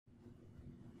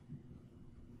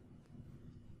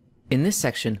In this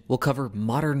section, we'll cover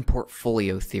modern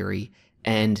portfolio theory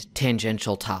and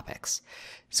tangential topics.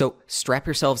 So strap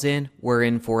yourselves in, we're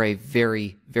in for a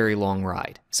very, very long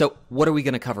ride. So what are we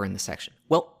going to cover in this section?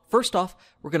 Well, first off,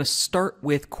 we're going to start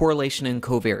with correlation and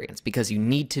covariance because you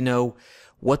need to know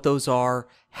what those are,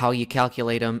 how you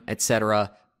calculate them,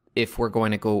 etc. if we're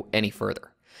going to go any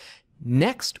further.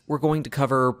 Next, we're going to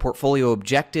cover portfolio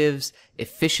objectives,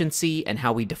 efficiency, and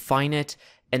how we define it.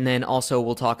 And then also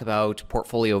we'll talk about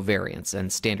portfolio variance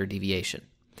and standard deviation.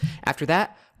 After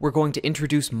that, we're going to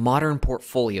introduce modern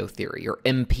portfolio theory, or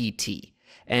MPT,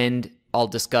 and I'll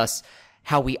discuss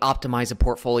how we optimize a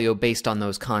portfolio based on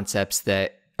those concepts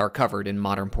that are covered in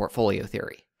modern portfolio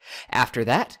theory. After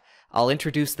that, I'll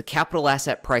introduce the capital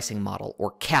asset pricing model,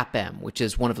 or CAPM, which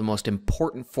is one of the most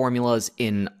important formulas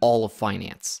in all of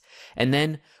finance. And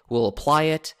then we'll apply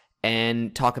it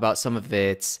and talk about some of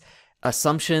its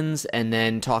assumptions, and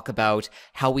then talk about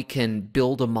how we can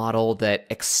build a model that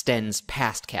extends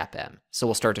past CAPM. So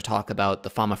we'll start to talk about the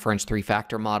Fama-French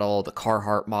three-factor model, the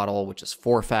Carhart model, which is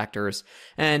 4 factors,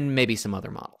 and maybe some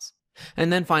other models.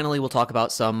 And then finally, we'll talk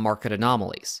about some market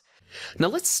anomalies. Now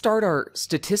let's start our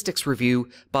statistics review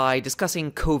by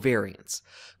discussing covariance.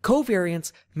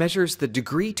 Covariance measures the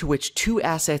degree to which two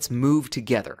assets move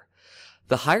together.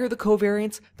 The higher the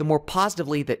covariance, the more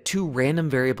positively that two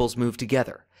random variables move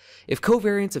together. If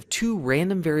covariance of two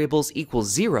random variables equals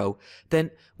 0,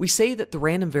 then we say that the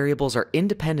random variables are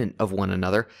independent of one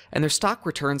another and their stock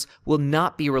returns will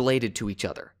not be related to each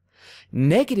other.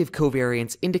 Negative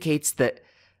covariance indicates that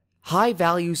high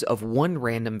values of one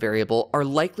random variable are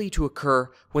likely to occur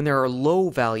when there are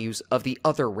low values of the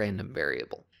other random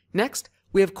variable. Next,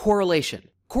 we have correlation.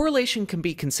 Correlation can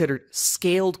be considered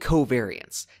scaled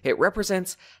covariance. It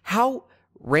represents how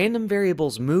random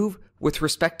variables move with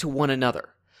respect to one another.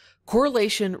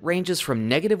 Correlation ranges from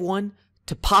 -1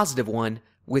 to +1,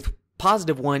 with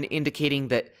 +1 indicating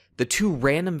that the two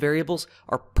random variables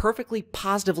are perfectly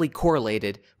positively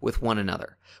correlated with one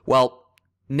another, while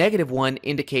 -1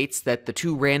 indicates that the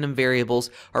two random variables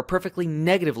are perfectly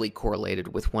negatively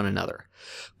correlated with one another.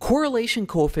 Correlation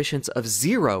coefficients of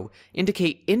 0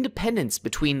 indicate independence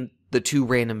between the two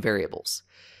random variables.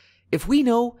 If we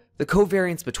know the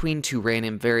covariance between two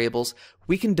random variables,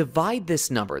 we can divide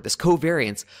this number, this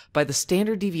covariance, by the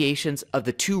standard deviations of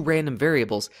the two random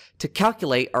variables to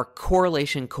calculate our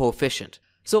correlation coefficient.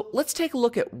 So let's take a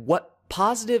look at what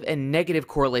positive and negative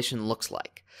correlation looks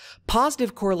like.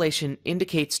 Positive correlation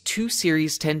indicates two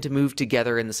series tend to move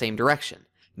together in the same direction.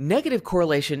 Negative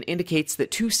correlation indicates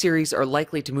that two series are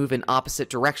likely to move in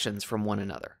opposite directions from one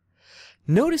another.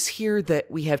 Notice here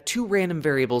that we have two random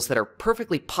variables that are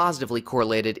perfectly positively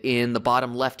correlated in the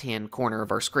bottom left-hand corner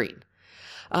of our screen.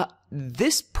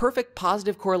 This perfect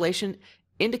positive correlation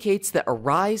indicates that a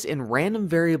rise in random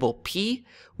variable p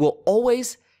will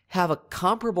always have a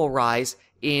comparable rise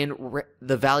in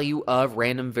the value of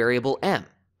random variable m.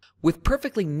 With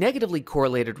perfectly negatively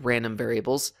correlated random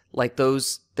variables, like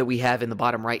those that we have in the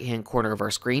bottom right-hand corner of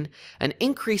our screen, an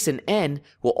increase in n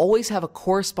will always have a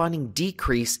corresponding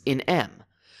decrease in m.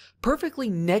 Perfectly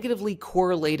negatively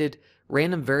correlated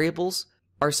random variables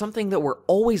are something that we're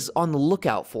always on the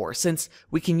lookout for, since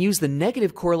we can use the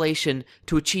negative correlation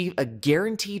to achieve a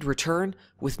guaranteed return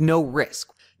with no risk.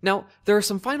 Now, there are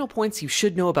some final points you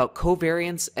should know about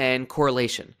covariance and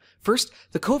correlation. First,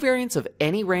 the covariance of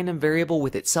any random variable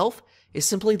with itself is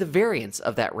simply the variance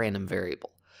of that random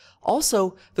variable.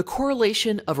 Also, the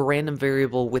correlation of a random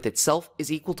variable with itself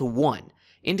is equal to 1,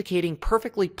 indicating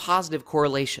perfectly positive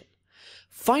correlation.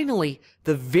 Finally,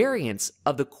 the variance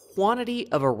of the quantity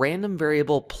of a random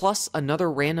variable plus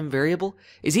another random variable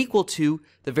is equal to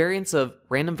the variance of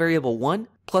random variable 1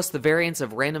 plus the variance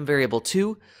of random variable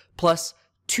 2 plus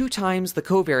 2 times the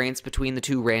covariance between the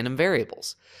two random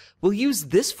variables. We'll use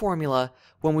this formula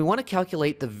when we want to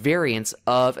calculate the variance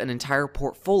of an entire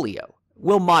portfolio.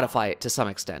 We'll modify it to some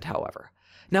extent, however.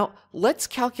 Now, let's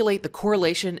calculate the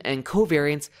correlation and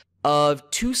covariance of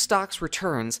two stocks'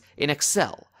 returns in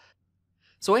Excel.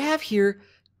 So I have here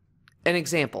an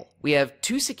example. We have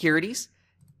two securities,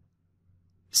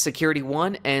 Security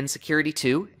 1 and Security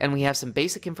 2, and we have some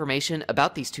basic information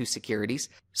about these two securities.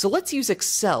 So let's use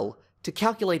Excel to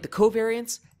calculate the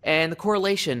covariance and the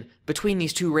correlation between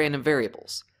these two random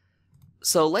variables.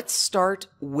 So let's start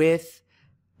with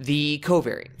the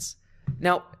covariance.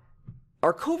 Now,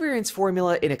 our covariance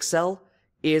formula in Excel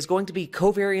is going to be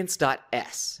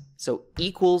covariance.s. So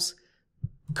equals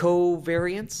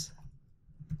covariance.s,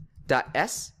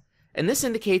 and this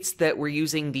indicates that we're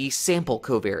using the sample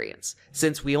covariance,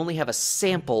 since we only have a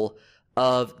sample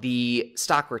of the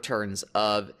stock returns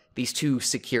of these two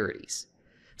securities.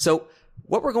 So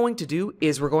what we're going to do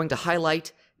is we're going to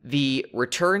highlight the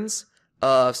returns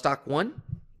of stock 1,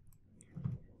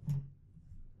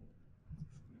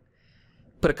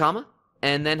 put a comma,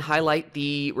 and then highlight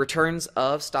the returns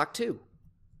of stock 2.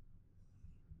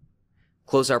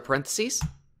 Close our parentheses,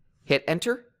 hit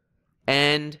enter,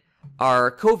 and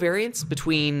our covariance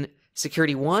between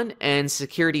security 1 and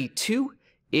security 2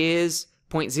 is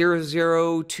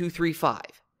 0.00235.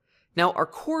 Now, our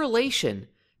correlation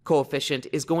coefficient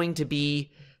is going to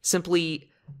be simply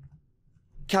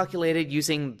calculated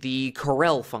using the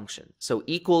Correl function. So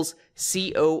equals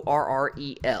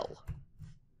CORREL.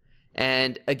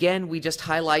 And again, we just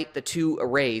highlight the two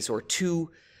arrays or two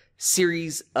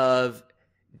series of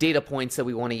data points that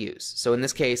we want to use. So in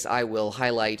this case, I will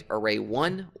highlight array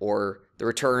 1, or the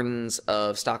returns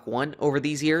of stock 1 over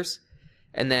these years.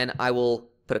 And then I will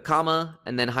put a comma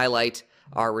and then highlight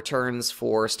our returns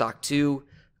for stock 2,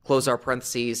 close our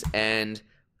parentheses, and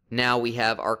now we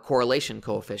have our correlation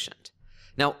coefficient.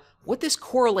 Now, what this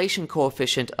correlation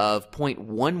coefficient of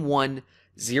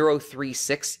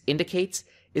 0.11036 indicates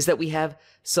is that we have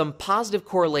some positive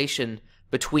correlation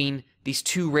between these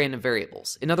two random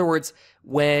variables. In other words,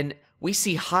 when we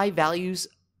see high values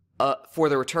for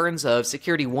the returns of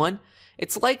security 1,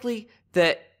 it's likely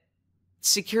that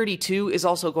security 2 is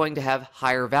also going to have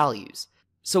higher values.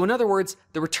 So in other words,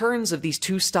 the returns of these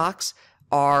two stocks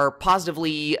are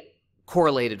positively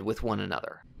correlated with one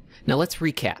another. Now let's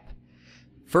recap.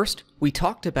 First, we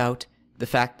talked about the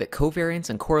fact that covariance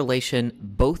and correlation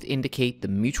both indicate the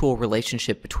mutual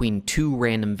relationship between two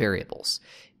random variables.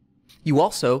 You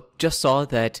also just saw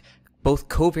that both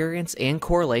covariance and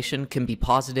correlation can be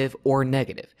positive or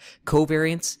negative.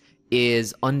 Covariance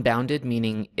is unbounded,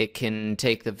 meaning it can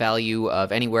take the value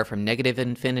of anywhere from negative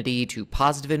infinity to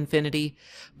positive infinity,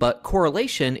 but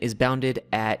correlation is bounded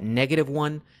at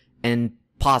 -1 and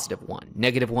 +1.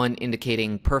 -1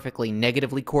 indicating perfectly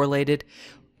negatively correlated,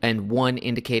 and 1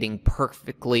 indicating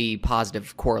perfectly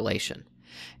positive correlation.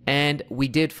 And we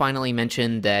did finally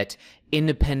mention that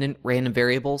independent random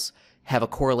variables have a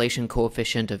correlation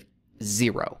coefficient of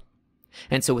 0.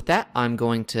 And so with that, I'm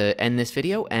going to end this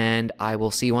video, and I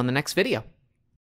will see you on the next video.